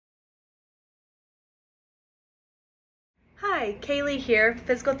Hi, Kaylee here,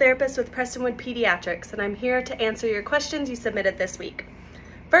 physical therapist with Prestonwood Pediatrics, and I'm here to answer your questions you submitted this week.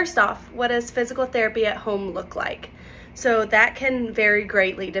 First off, what does physical therapy at home look like? So that can vary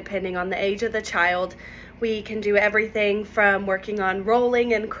greatly depending on the age of the child. We can do everything from working on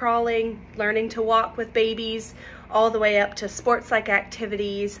rolling and crawling, learning to walk with babies, all the way up to sports-like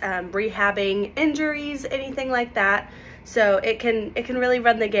activities, rehabbing injuries, anything like that. So it can really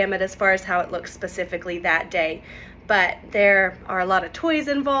run the gamut as far as how it looks specifically that day. But there are a lot of toys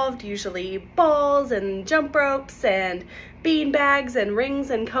involved, usually balls and jump ropes and bean bags and rings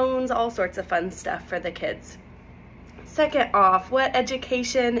and cones, all sorts of fun stuff for the kids. Second off, what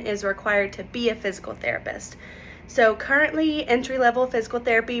education is required to be a physical therapist? So currently, entry-level physical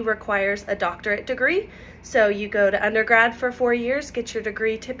therapy requires a doctorate degree. So you go to undergrad for 4 years, get your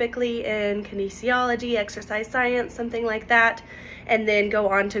degree typically in kinesiology, exercise science, something like that, and then go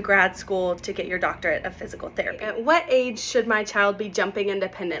on to grad school to get your doctorate of physical therapy. At what age should my child be jumping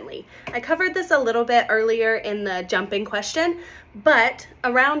independently? I covered this a little bit earlier in the jumping question, but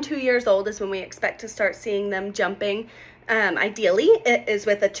around 2 years old is when we expect to start seeing them jumping. Ideally, it is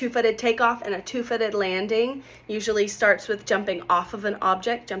with a two-footed takeoff and a two-footed landing. Usually starts with jumping off of an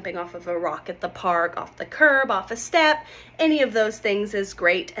object, jumping off of a rock at the park, off the curb, off a step. Any of those things is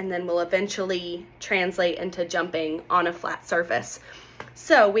great, and then will eventually translate into jumping on a flat surface.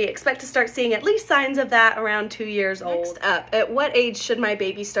 So we expect to start seeing at least signs of that around 2 years old. Next up, at what age should my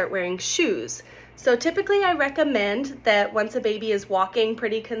baby start wearing shoes? So typically I recommend that once a baby is walking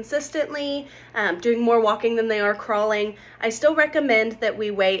pretty consistently, doing more walking than they are crawling, I still recommend that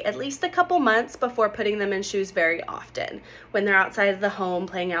we wait at least a couple months before putting them in shoes very often. When they're outside of the home,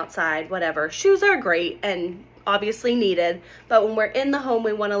 playing outside, whatever. Shoes are great and obviously needed, but when we're in the home,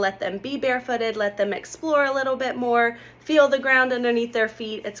 we want to let them be barefooted, let them explore a little bit more, feel the ground underneath their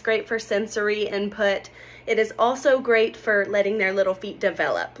feet. It's great for sensory input. It is also great for letting their little feet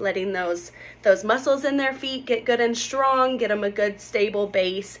develop, letting those muscles in their feet get good and strong, get them a good stable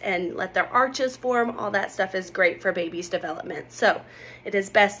base, and let their arches form. All that stuff is great for babies' development. So it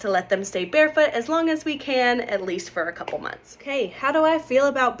is best to let them stay barefoot as long as we can, at least for a couple months. Okay, how do I feel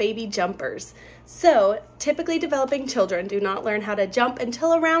about baby jumpers? So typically developing children do not learn how to jump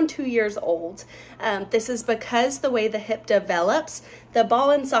until around 2 years old. This is because the way the hip develops, the ball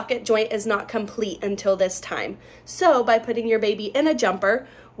and socket joint is not complete until this time. So by putting your baby in a jumper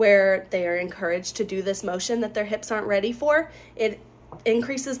where they are encouraged to do this motion that their hips aren't ready for, it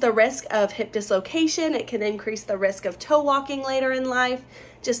increases the risk of hip dislocation. It can increase the risk of toe walking later in life.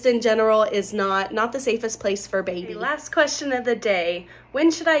 Just in general is not the safest place for baby. Okay, last question of the day.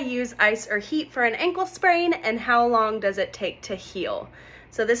 When should I use ice or heat for an ankle sprain, and how long does it take to heal?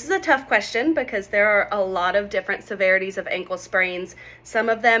 So this is a tough question because there are a lot of different severities of ankle sprains. Some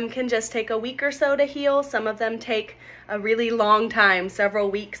of them can just take a week or so to heal. Some of them take a really long time,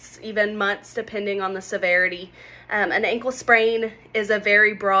 several weeks, even months, depending on the severity. An ankle sprain is a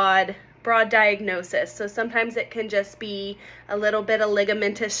very broad diagnosis. So sometimes it can just be a little bit of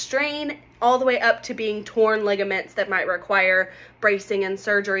ligamentous strain all the way up to being torn ligaments that might require bracing and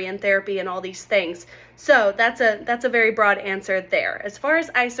surgery and therapy and all these things. So that's a very broad answer there. As far as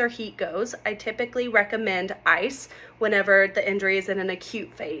ice or heat goes, I typically recommend ice whenever the injury is in an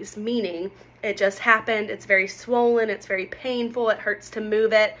acute phase, meaning it just happened, it's very swollen, it's very painful, it hurts to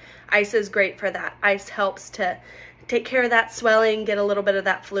move it. Ice is great for that. Ice helps to take care of that swelling, get a little bit of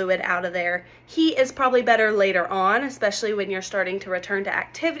that fluid out of there. Heat is probably better later on, especially when you're starting to return to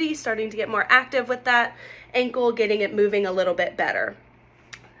activity, starting to get more active with that ankle, getting it moving a little bit better.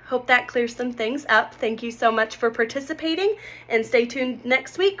 Hope that clears some things up. Thank you so much for participating, and stay tuned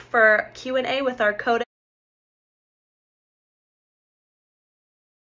next week for Q&A with our code.